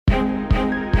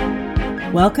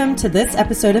Welcome to this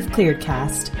episode of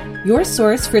ClearedCast, your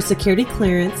source for security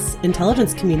clearance,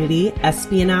 intelligence community,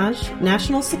 espionage,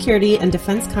 national security, and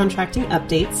defense contracting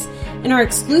updates, and our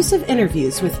exclusive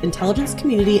interviews with intelligence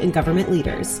community and government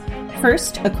leaders.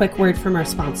 First, a quick word from our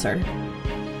sponsor.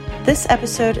 This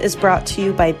episode is brought to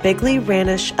you by Bigley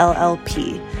Ranish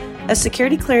LLP, a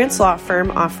security clearance law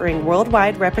firm offering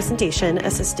worldwide representation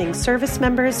assisting service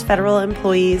members, federal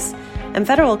employees, and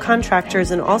federal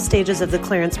contractors in all stages of the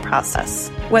clearance process.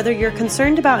 Whether you're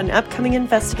concerned about an upcoming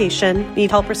investigation,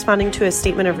 need help responding to a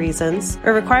statement of reasons,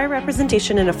 or require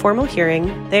representation in a formal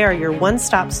hearing, they are your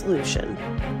one-stop solution.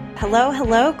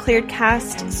 Hello,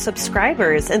 ClearedCast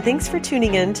subscribers, and thanks for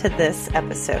tuning in to this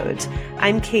episode.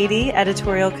 I'm Katie,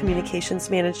 Editorial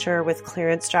Communications Manager with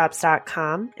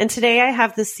ClearanceJobs.com, and today I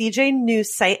have the CJ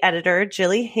News site editor,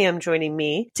 Jilly Ham, joining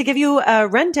me to give you a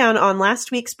rundown on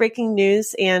last week's breaking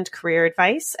news and career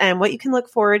advice and what you can look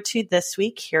forward to this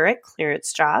week here at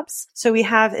Clearance Jobs. So we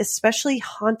have especially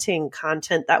haunting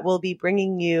content that we'll be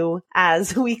bringing you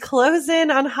as we close in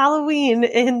on Halloween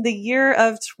in the year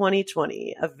of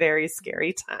 2020, a very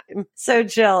scary time. So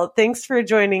Jill, thanks for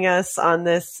joining us on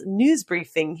this news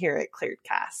briefing here at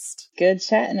ClearedCast. Good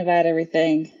chatting about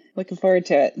everything. Looking forward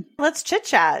to it. Let's chit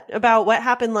chat about what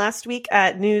happened last week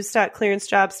at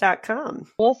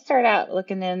news.clearancejobs.com. We'll start out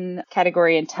looking in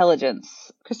category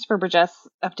intelligence. Christopher Burgess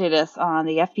updated us on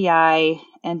the FBI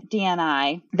and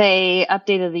DNI. They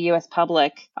updated the U.S.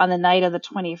 public on the night of the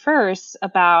 21st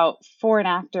about foreign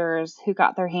actors who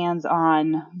got their hands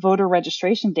on voter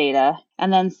registration data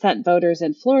and then sent voters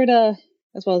in Florida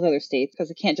as well as other states, because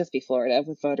it can't just be Florida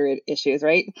with voter issues,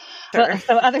 right? Sure. But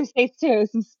some other states too,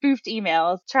 some spoofed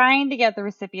emails trying to get the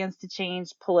recipients to change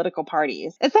political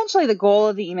parties. Essentially, the goal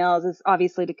of the emails is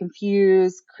obviously to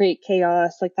confuse, create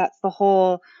chaos. Like that's the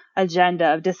whole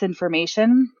agenda of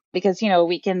disinformation. Because,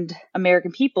 weakened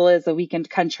American people is a weakened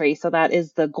country. So that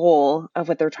is the goal of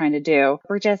what they're trying to do.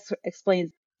 Burgess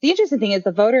explains the interesting thing is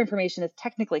the voter information is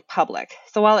technically public.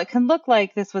 So while it can look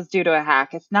like this was due to a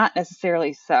hack, it's not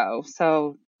necessarily so.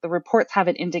 So the reports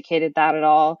haven't indicated that at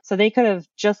all. So they could have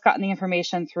just gotten the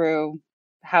information through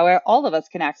how all of us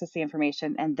can access the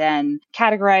information and then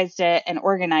categorized it and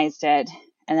organized it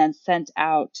and then sent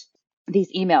out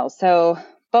these emails. So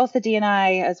both the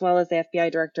DNI as well as the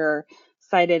FBI director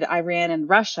cited Iran and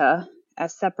Russia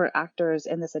as separate actors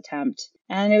in this attempt.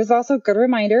 And it was also a good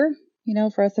reminder,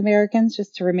 for us Americans,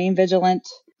 just to remain vigilant,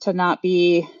 to not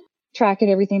be tracking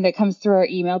everything that comes through our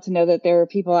email, to know that there are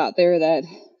people out there,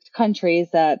 countries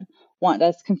that want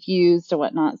us confused and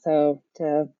whatnot. So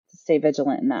to stay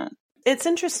vigilant in that. It's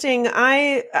interesting.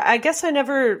 I guess I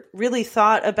never really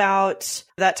thought about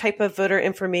that type of voter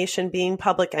information being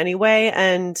public anyway.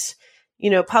 And,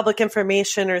 public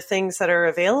information or things that are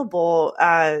available,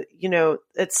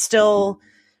 it's still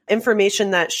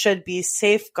information that should be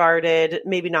safeguarded,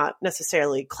 maybe not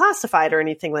necessarily classified or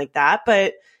anything like that.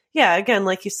 But yeah, again,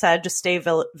 like you said, just stay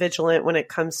vigilant when it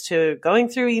comes to going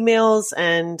through emails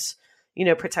and,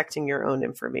 protecting your own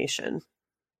information.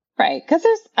 Right. Because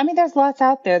there's lots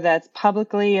out there that's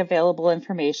publicly available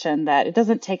information that it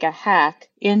doesn't take a hack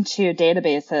into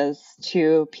databases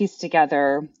to piece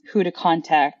together who to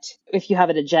contact if you have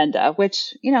an agenda,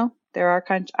 which, there are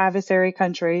adversary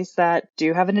countries that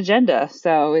do have an agenda.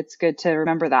 So it's good to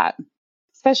remember that,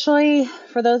 especially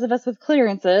for those of us with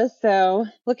clearances. So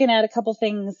looking at a couple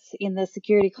things in the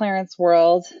security clearance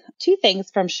world, two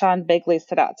things from Sean Bigley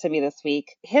stood out to me this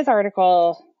week. His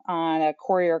article on a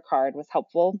courier card was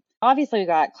helpful. Obviously, we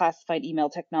got classified email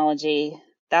technology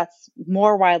that's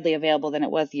more widely available than it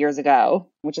was years ago,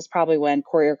 which is probably when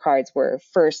courier cards were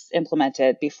first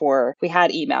implemented before we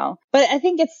had email. But I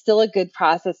think it's still a good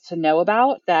process to know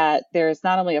about, that there's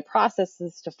not only a process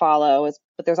to follow,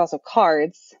 but there's also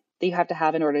cards that you have to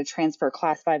have in order to transfer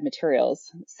classified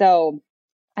materials. So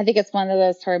I think it's one of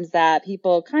those terms that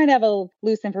people kind of have a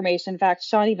loose information. In fact,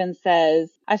 Sean even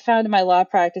says, I found in my law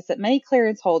practice that many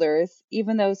clearance holders,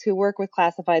 even those who work with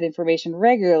classified information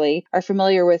regularly, are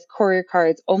familiar with courier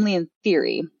cards only in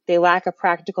theory. They lack a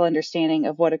practical understanding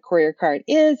of what a courier card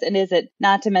is and isn't,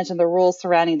 not to mention the rules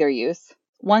surrounding their use.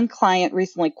 One client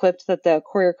recently quipped that the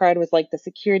courier card was like the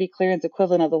security clearance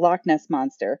equivalent of the Loch Ness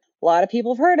Monster. A lot of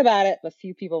people have heard about it, but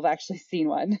few people have actually seen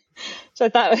one. So I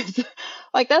thought it was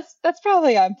that's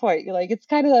probably on point. It's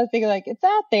kind of that thing, it's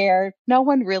out there. No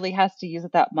one really has to use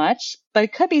it that much, but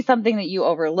it could be something that you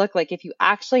overlook. Like if you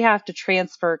actually have to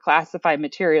transfer classified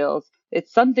materials,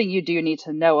 it's something you do need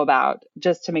to know about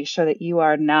just to make sure that you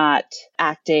are not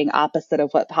acting opposite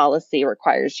of what policy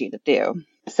requires you to do.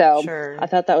 So Sure. I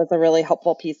thought that was a really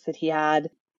helpful piece that he had.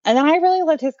 And then I really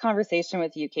loved his conversation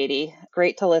with you, Katie.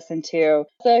 Great to listen to.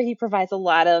 So he provides a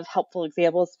lot of helpful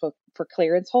examples for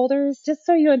clearance holders, just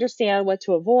so you understand what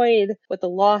to avoid, what the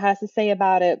law has to say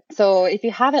about it. So if you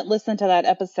haven't listened to that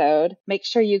episode, make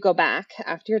sure you go back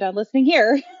after you're done listening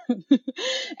here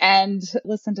and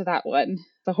listen to that one.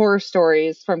 The horror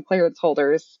stories from clearance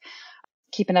holders,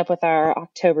 keeping up with our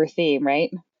October theme, right?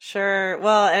 Sure.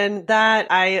 Well, and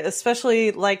that I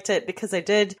especially liked it because I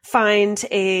did find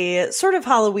a sort of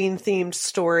Halloween themed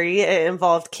story. It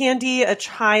involved Candy, a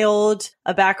child,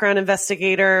 a background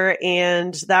investigator,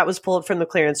 and that was pulled from the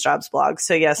Clearance Jobs blog.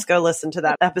 So yes, go listen to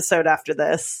that episode after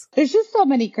this. There's just so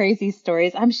many crazy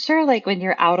stories. I'm sure like when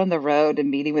you're out on the road and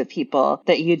meeting with people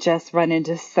that you just run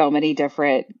into so many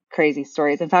different crazy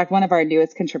stories. In fact, one of our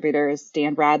newest contributors,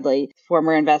 Dan Bradley,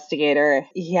 former investigator,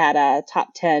 he had a top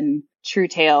 10 true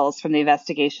tales from the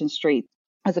investigation street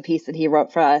as a piece that he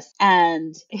wrote for us.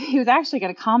 And he was actually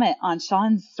going to comment on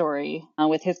Sean's story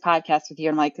with his podcast with you.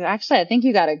 And I'm like, actually, I think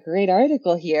you got a great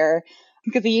article here,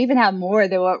 because he even had more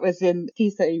than what was in the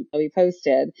piece that we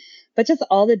posted. But just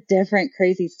all the different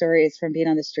crazy stories from being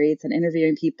on the streets and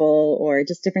interviewing people, or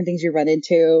just different things you run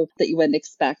into that you wouldn't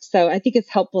expect. So I think it's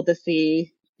helpful to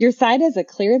see your side as a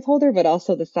clearance holder, but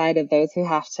also the side of those who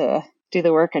have to do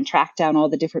the work and track down all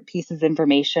the different pieces of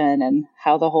information and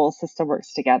how the whole system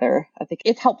works together. I think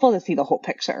it's helpful to see the whole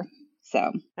picture.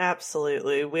 So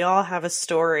absolutely. We all have a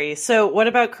story. So what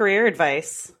about career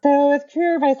advice? So with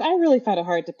career advice, I really found it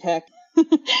hard to pick.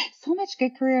 So much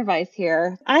good career advice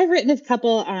here. I've written a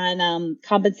couple on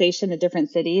compensation in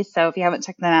different cities. So if you haven't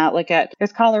checked them out,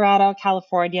 there's Colorado,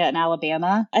 California, and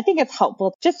Alabama. I think it's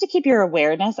helpful just to keep your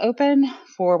awareness open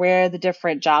for where the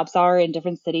different jobs are in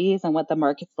different cities and what the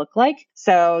markets look like.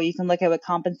 So you can look at what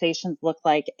compensations look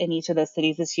like in each of those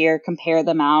cities this year, compare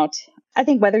them out. I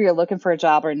think whether you're looking for a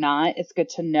job or not, it's good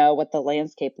to know what the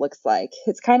landscape looks like.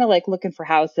 It's kind of like looking for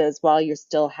houses while you're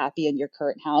still happy in your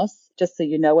current house, just so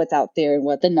you know what's out there and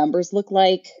what the numbers look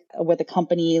like, what the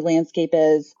company landscape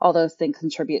is. All those things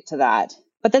contribute to that.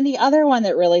 But then the other one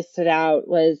that really stood out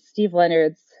was Steve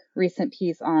Leonard's recent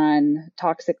piece on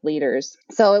toxic leaders.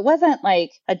 So it wasn't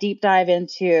like a deep dive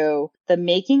into the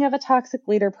making of a toxic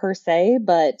leader per se,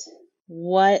 but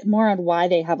more on why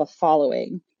they have a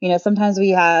following. Sometimes we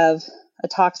have a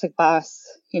toxic boss,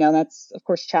 that's of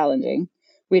course challenging.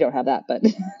 We don't have that, but,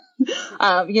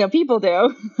 people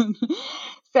do.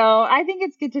 So I think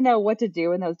it's good to know what to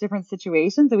do in those different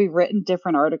situations. And we've written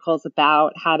different articles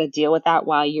about how to deal with that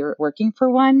while you're working for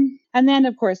one. And then,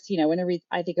 of course, whenever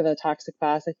I think of a toxic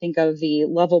boss, I think of the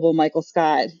lovable Michael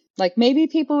Scott. Like maybe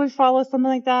people would follow something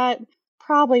like that.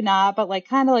 Probably not, but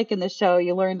kind of like in the show,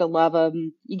 you learn to love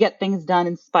them. You get things done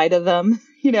in spite of them,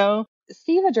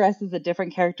 Steve addresses the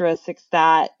different characteristics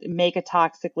that make a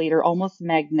toxic leader almost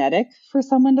magnetic for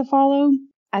someone to follow.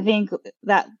 I think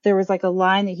that there was a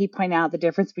line that he pointed out, the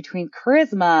difference between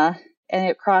charisma and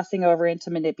it crossing over into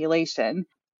manipulation.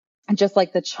 And just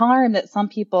like the charm that some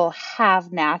people have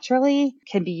naturally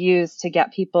can be used to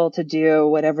get people to do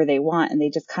whatever they want, and they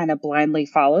just kind of blindly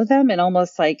follow them. And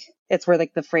almost it's where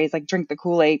the phrase drink the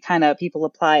Kool-Aid kind of people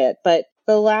apply it. But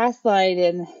the last line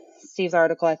in Steve's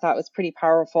article I thought was pretty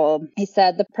powerful. He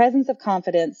said, the presence of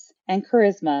confidence and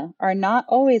charisma are not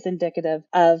always indicative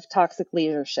of toxic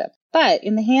leadership. But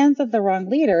in the hands of the wrong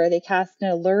leader, they cast an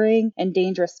alluring and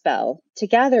dangerous spell.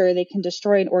 Together, they can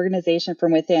destroy an organization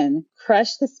from within,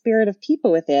 crush the spirit of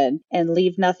people within, and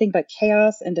leave nothing but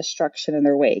chaos and destruction in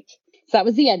their wake. So that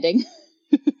was the ending.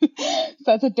 So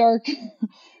that's a dark,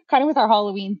 kind of with our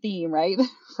Halloween theme, right?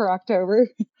 For October.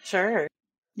 Sure.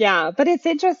 Yeah, but it's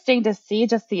interesting to see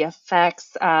just the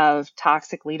effects of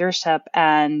toxic leadership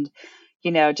and,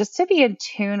 just to be in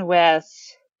tune with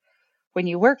when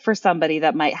you work for somebody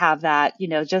that might have that,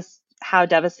 just how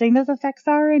devastating those effects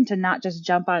are, and to not just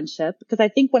jump on ship. Because I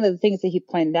think one of the things that he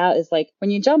pointed out is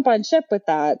when you jump on ship with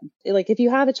that, if you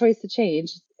have a choice to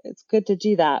change, it's good to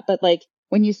do that. But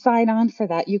when you sign on for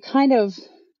that, you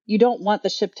don't want the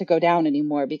ship to go down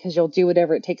anymore, because you'll do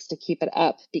whatever it takes to keep it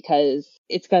up, because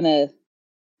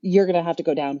you're going to have to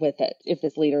go down with it if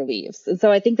this leader leaves. And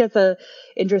so I think that's a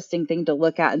interesting thing to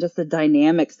look at, and just the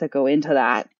dynamics that go into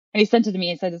that. And he sent it to me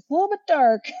and said, it's a little bit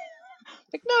dark.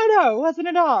 No, it wasn't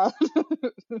at all.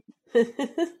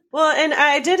 Well, and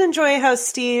I did enjoy how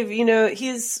Steve,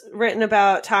 he's written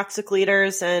about toxic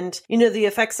leaders and, the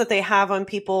effects that they have on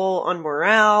people, on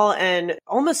morale, and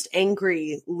almost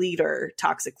angry leader,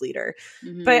 toxic leader.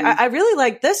 Mm-hmm. But I really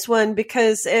like this one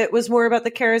because it was more about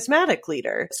the charismatic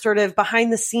leader, sort of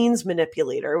behind the scenes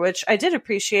manipulator, which I did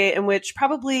appreciate, and which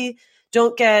probably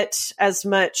don't get as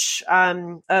much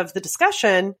of the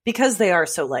discussion because they are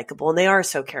so likable and they are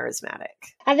so charismatic.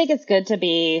 I think it's good to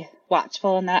be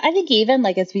watchful in that. I think even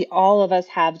like as all of us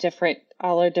have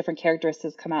all our different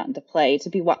characteristics come out into play, to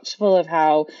be watchful of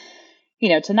how,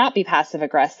 to not be passive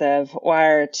aggressive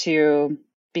or to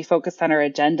be focused on our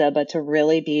agenda, but to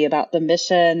really be about the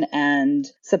mission and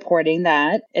supporting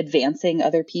that, advancing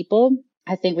other people.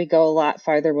 I think we go a lot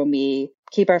farther when we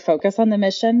keep our focus on the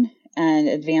mission and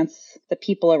advance the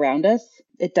people around us.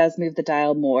 It does move the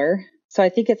dial more. So I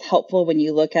think it's helpful when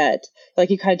you look at, like,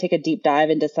 you kind of take a deep dive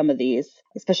into some of these,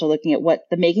 especially looking at what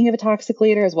the making of a toxic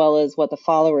leader as well as what the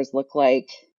followers look like.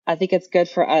 I think it's good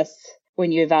for us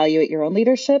when you evaluate your own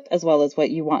leadership as well as what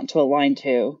you want to align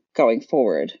to going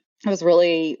forward. It was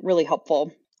really, really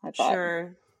helpful, I thought.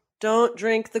 Sure. Don't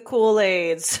drink the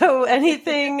Kool-Aid. So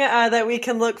anything that we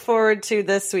can look forward to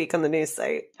this week on the news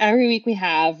site? Every week we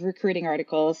have recruiting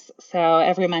articles. So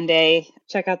every Monday,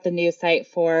 check out the news site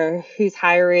for who's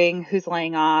hiring, who's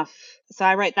laying off. So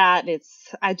I write that.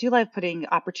 I do love putting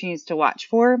opportunities to watch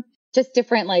for. Just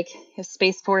different, like if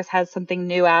Space Force has something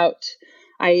new out,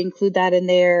 I include that in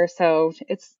there. So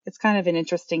it's kind of an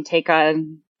interesting take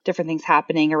on different things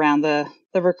happening around the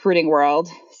recruiting world.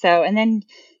 So, and then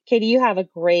Katie, you have a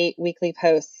great weekly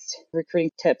post,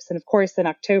 recruiting tips. And of course, in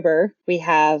October, we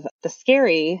have the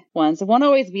scary ones. It won't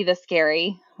always be the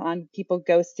scary on people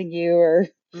ghosting you or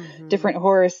different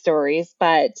horror stories,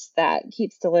 but that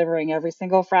keeps delivering every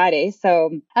single Friday.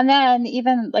 So, and then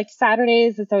even like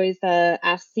Saturdays, it's always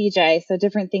Ask CJ. So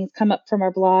different things come up from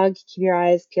our blog. Keep your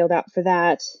eyes peeled out for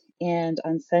that. And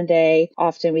on Sunday,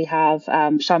 often we have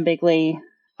Sean Bigley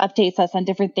updates us on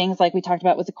different things like we talked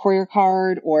about with the courier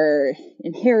card or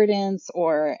inheritance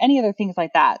or any other things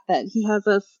like that he has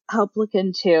us help look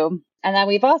into. And then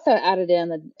we've also added in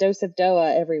the Dose of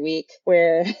DOA every week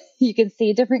where you can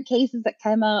see different cases that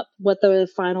come up, what the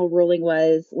final ruling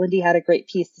was. Lindy had a great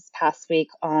piece this past week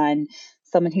on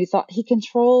someone who thought he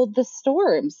controlled the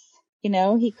storms.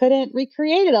 He couldn't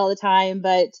recreate it all the time,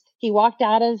 but he walked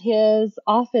out of his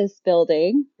office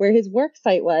building where his work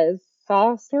site was,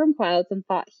 saw storm clouds and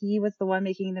thought he was the one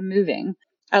making them moving.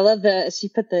 I love she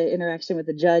put the interaction with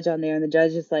the judge on there and the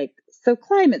judge is like, so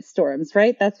climate storms,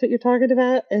 right? That's what you're talking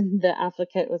about? And the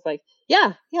applicant was like,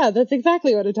 yeah, that's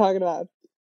exactly what I'm talking about.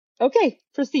 Okay,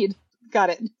 proceed.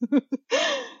 Got it.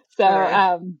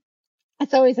 So,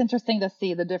 it's always interesting to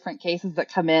see the different cases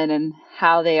that come in and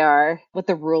how they are, what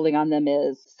the ruling on them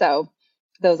is. So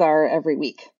those are every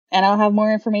week. And I'll have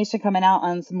more information coming out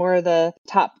on some more of the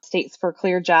top states for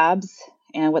clear jobs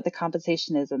and what the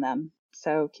compensation is in them.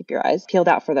 So keep your eyes peeled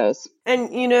out for those. And,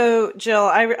 Jill,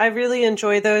 I really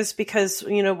enjoy those because,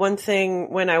 one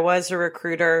thing when I was a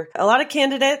recruiter, a lot of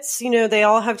candidates, they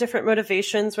all have different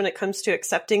motivations when it comes to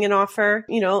accepting an offer.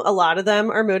 A lot of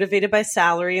them are motivated by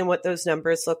salary and what those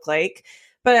numbers look like.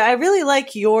 But I really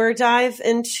like your dive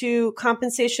into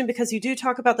compensation because you do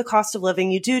talk about the cost of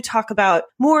living. You do talk about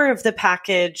more of the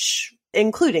package,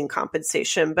 including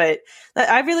compensation. But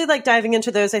I really like diving into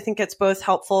those. I think it's both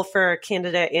helpful for a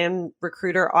candidate and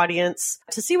recruiter audience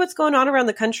to see what's going on around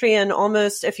the country. And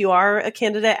almost if you are a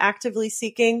candidate actively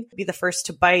seeking, be the first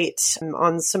to bite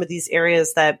on some of these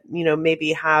areas that,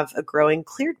 maybe have a growing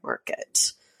cleared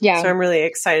market. Yeah. So I'm really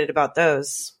excited about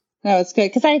those. No, it's good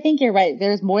because I think you're right.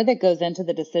 There's more that goes into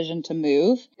the decision to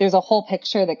move. There's a whole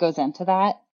picture that goes into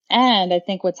that. And I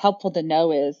think what's helpful to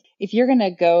know is if you're going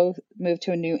to move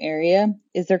to a new area,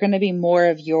 is there going to be more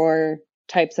of your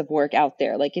types of work out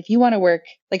there? Like if you want to work,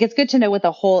 like it's good to know what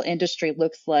the whole industry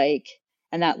looks like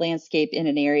and that landscape in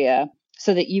an area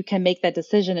so that you can make that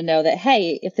decision and know that,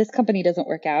 hey, if this company doesn't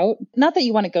work out, not that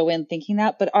you want to go in thinking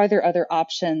that, but are there other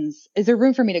options? Is there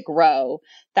room for me to grow?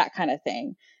 That kind of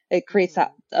thing. It creates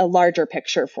a larger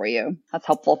picture for you. That's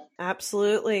helpful.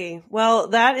 Absolutely. Well,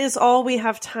 that is all we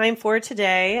have time for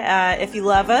today. If you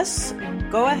love us,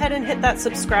 go ahead and hit that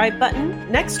subscribe button.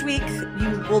 Next week,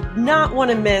 you will not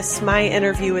want to miss my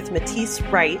interview with Matisse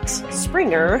Wright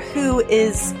Springer, who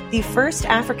is the first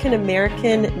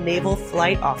African-American naval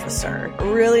flight officer.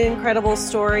 A really incredible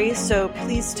story, so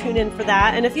please tune in for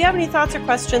that. And if you have any thoughts or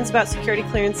questions about security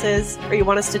clearances, or you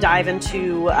want us to dive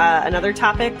into another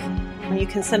topic, you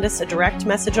can send us a direct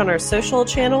message on our social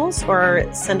channels or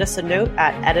send us a note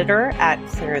at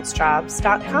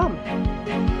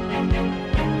editor@clearancejobs.com.